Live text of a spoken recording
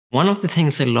One of the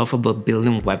things I love about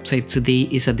building websites today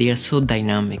is that they are so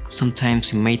dynamic.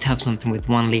 Sometimes you might have something with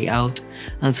one layout,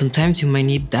 and sometimes you might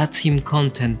need that same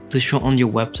content to show on your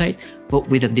website, but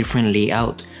with a different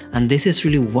layout. And this is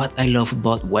really what I love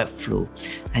about Webflow.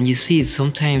 And you see,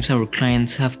 sometimes our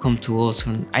clients have come to us,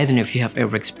 and I don't know if you have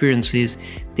ever experienced this,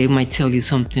 they might tell you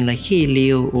something like, hey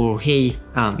Leo, or hey,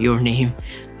 your name,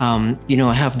 I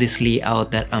have this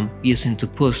layout that I'm using to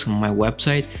post on my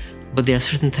website. But there are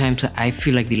certain times that I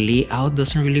feel like the layout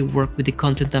doesn't really work with the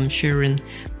content I'm sharing,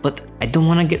 but I don't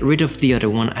want to get rid of the other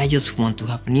one, I just want to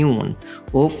have a new one.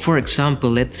 Or for example,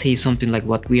 let's say something like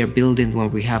what we are building when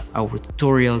we have our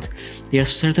tutorials. There are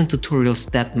certain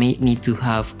tutorials that may need to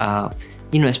have a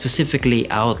specific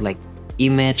layout, like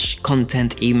image,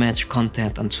 content,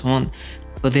 and so on.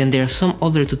 But then there are some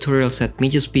other tutorials that may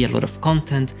just be a lot of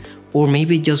content, or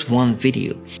maybe just one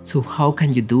video. So how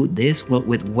can you do this? Well,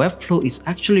 with Webflow it's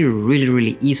actually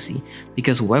really easy,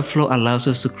 because Webflow allows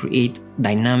us to create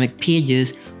dynamic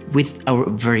pages with our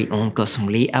very own custom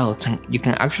layouts, and you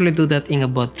can actually do that in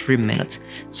about 3 minutes.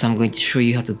 So I'm going to show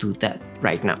you how to do that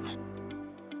right now.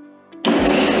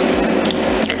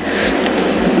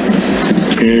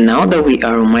 Now that we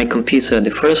are on my computer,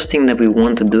 the first thing that we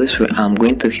want to do is I'm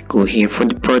going to go here for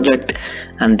the project,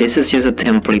 and this is just a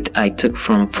template I took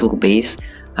from Flowbase.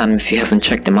 If you haven't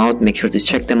checked them out, make sure to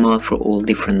check them out for all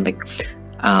different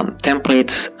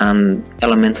templates and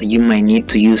elements that you might need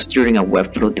to use during a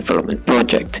Webflow development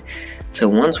project. So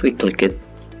once we click it,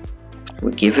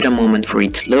 we give it a moment for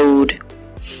it to load.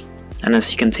 And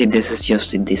as you can see, this is just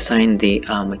the design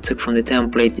I took from the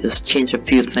template, just change a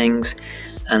few things.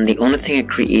 And the only thing I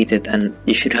created, and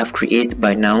you should have created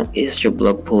by now, is your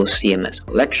blog post CMS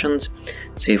collections.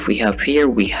 So if we have here,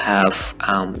 we have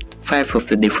 5 of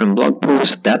the different blog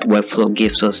posts that Webflow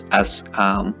gives us as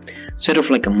sort of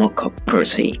like a mock-up per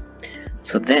se.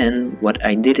 So then what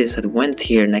I did is I went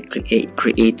here and I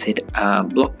created a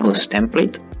blog post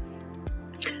template.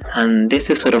 And this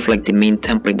is sort of like the main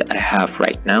template that I have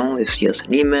right now. It's just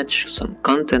an image, some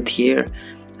content here,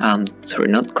 sorry,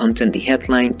 not content, the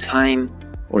headline, time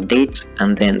or dates,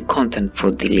 and then content for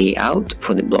the layout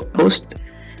for the blog post.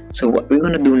 So what we're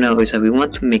going to do now is that we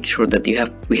want to make sure that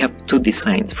we have 2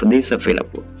 designs for this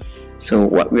available. So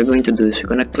what we're going to do is we're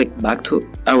going to click back to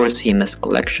our CMS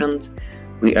collections.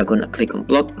 We are going to click on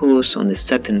blog posts on the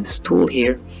settings tool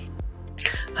here,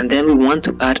 and then we want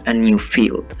to add a new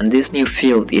field, and this new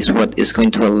field is what is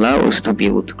going to allow us to be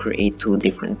able to create 2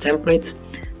 different templates.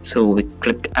 So we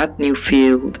click add new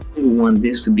field. We want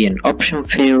this to be an option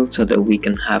field so that we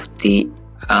can have the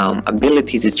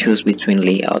ability to choose between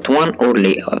layout 1 or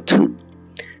layout 2.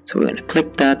 So we're going to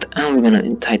click that, and we're going to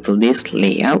entitle this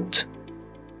layout.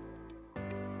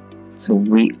 So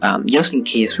we just in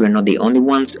case we're not the only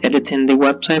ones editing the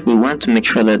website, we want to make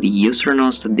sure that the user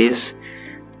knows that this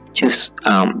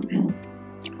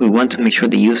we want to make sure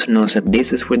the user knows that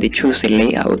this is where they choose a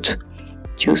layout.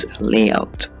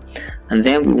 And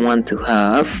then we want to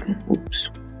have,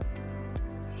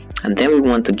 and then we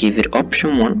want to give it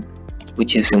option 1,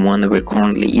 which is the one that we're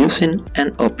currently using,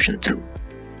 and option 2,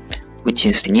 which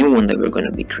is the new one that we're going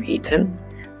to be creating.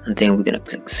 And then we're going to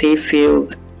click save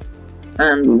field,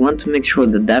 and we want to make sure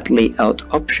that that layout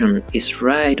option is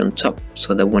right on top,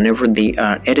 so that whenever they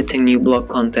are editing new blog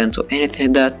content or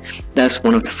anything like that, that's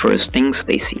one of the first things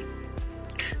they see.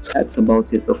 So that's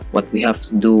about it of what we have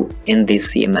to do in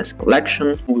this CMS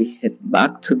collection. We head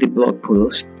back to the blog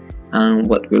post, and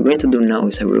what we're going to do now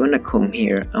is that we're going to come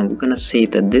here and we're going to say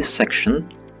that this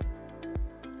section,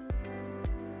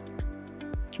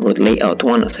 or layout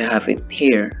 1 as I have it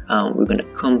here, we're going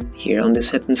to come here on the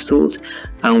settings tools,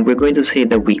 and we're going to say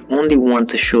that we only want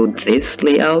to show this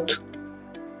layout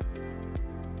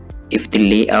if the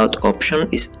layout option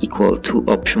is equal to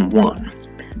option 1.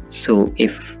 So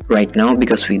if right now,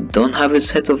 because we don't have a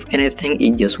set of anything,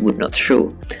 it just would not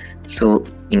show. So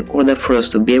in order for us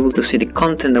to be able to see the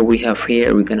content that we have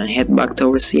here, we're gonna head back to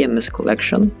our CMS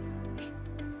collection,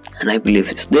 and I believe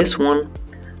it's this one,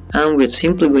 and we're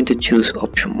simply going to choose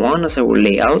option 1 as our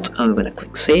layout, and we're gonna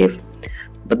click save.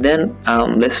 But then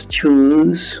let's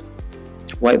choose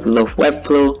Why We Love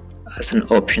Webflow as an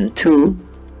option 2.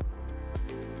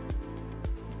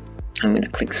 I'm gonna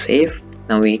click save.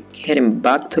 Now we're heading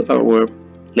back to our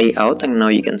layout, and now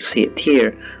you can see it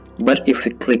here. But if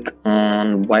we click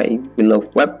on Why We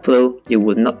Love Webflow, you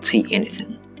will not see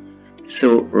anything.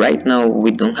 So right now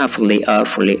we don't have a layout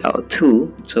for layout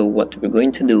 2. So what we're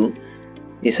going to do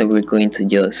is that we're going to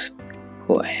just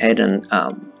go ahead and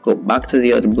go back to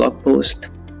the other blog post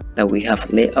that we have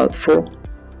layout for,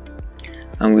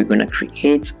 and we're going to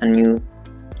create a new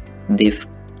div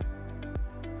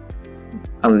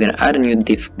and we're gonna add a new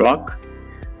div block,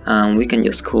 and we can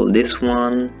just call this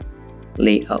one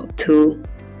layout 2.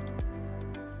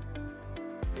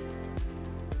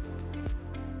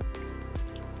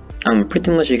 And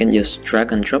pretty much you can just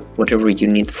drag and drop whatever you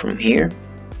need from here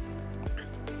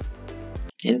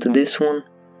into this one.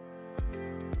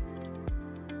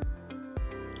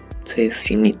 So if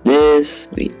you need this,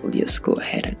 we will just go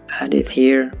ahead and add it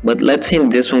here. But let's say in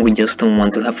this one we just don't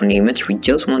want to have an image, we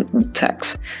just want the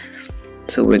text.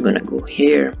 So we're gonna go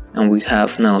here, and we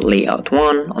have now layout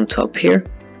 1 on top here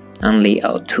and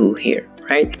layout 2 here,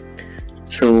 right?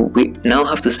 So we now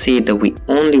have to say that we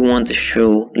only want to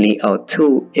show layout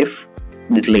 2 if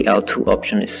the layout 2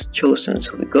 option is chosen.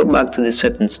 So we go back to the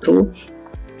settings tool,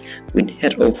 we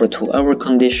head over to our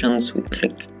conditions, we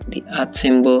click the add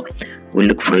symbol, we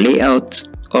look for layout,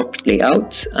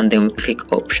 and then we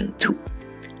click option 2.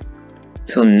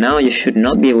 So now you should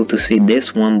not be able to see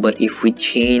this one, but if we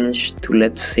change to,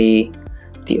 let's say,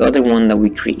 the other one that we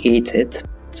created,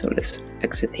 so let's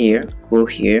exit here, go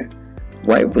here,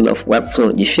 white below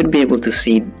Webflow, you should be able to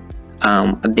see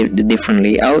the different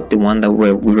layout, the one that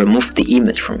where we remove the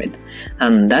image from it.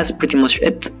 And that's pretty much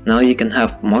it. Now you can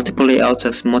have multiple layouts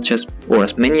as much as or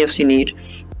as many as you need,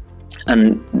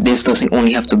 and this doesn't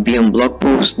only have to be on blog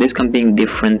posts, this can be in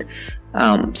different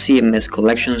CMS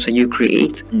collections that you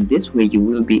create. In this way you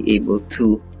will be able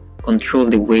to control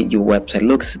the way your website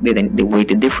looks, the way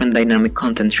the different dynamic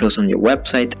content shows on your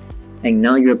website. And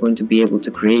now you're going to be able to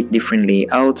create different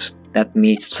layouts that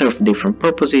may serve different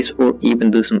purposes, or even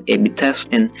do some A/B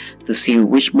testing to see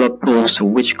which blog posts or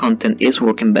which content is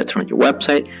working better on your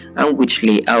website and which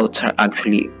layouts are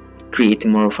actually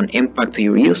creating more of an impact to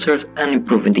your users and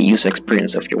improving the user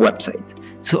experience of your website.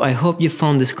 So I hope you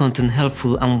found this content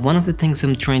helpful, and one of the things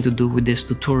I'm trying to do with these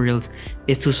tutorials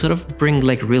is to sort of bring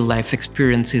like real life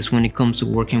experiences when it comes to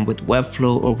working with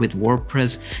Webflow or with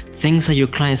WordPress, things that your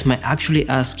clients might actually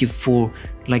ask you for,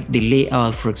 like the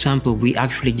layout. For example, we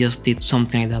actually just did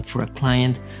something like that for a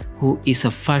client who is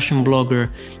a fashion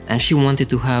blogger, and she wanted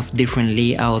to have different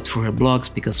layouts for her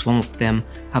blogs because some of them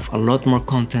have a lot more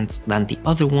content than the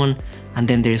other one, and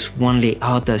then there's one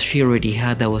layout that she already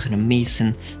had that was an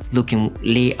amazing looking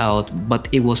layout, but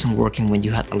it wasn't working when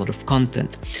you had a lot of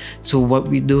content. So what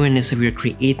we're doing is we're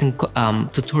creating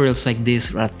tutorials like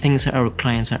this, or things that our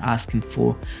clients are asking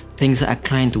for, things that a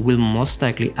client will most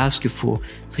likely ask you for.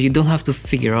 So you don't have to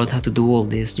figure out how to do all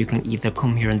this. You can either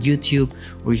come here on YouTube,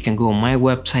 or you can go on my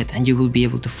website and you will be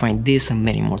able to find this and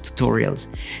many more tutorials.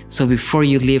 So before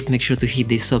you leave, make sure to hit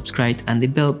the subscribe and the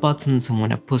bell button, so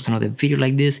when I post another video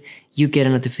like this, you get a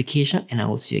notification, and I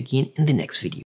will see you again in the next video.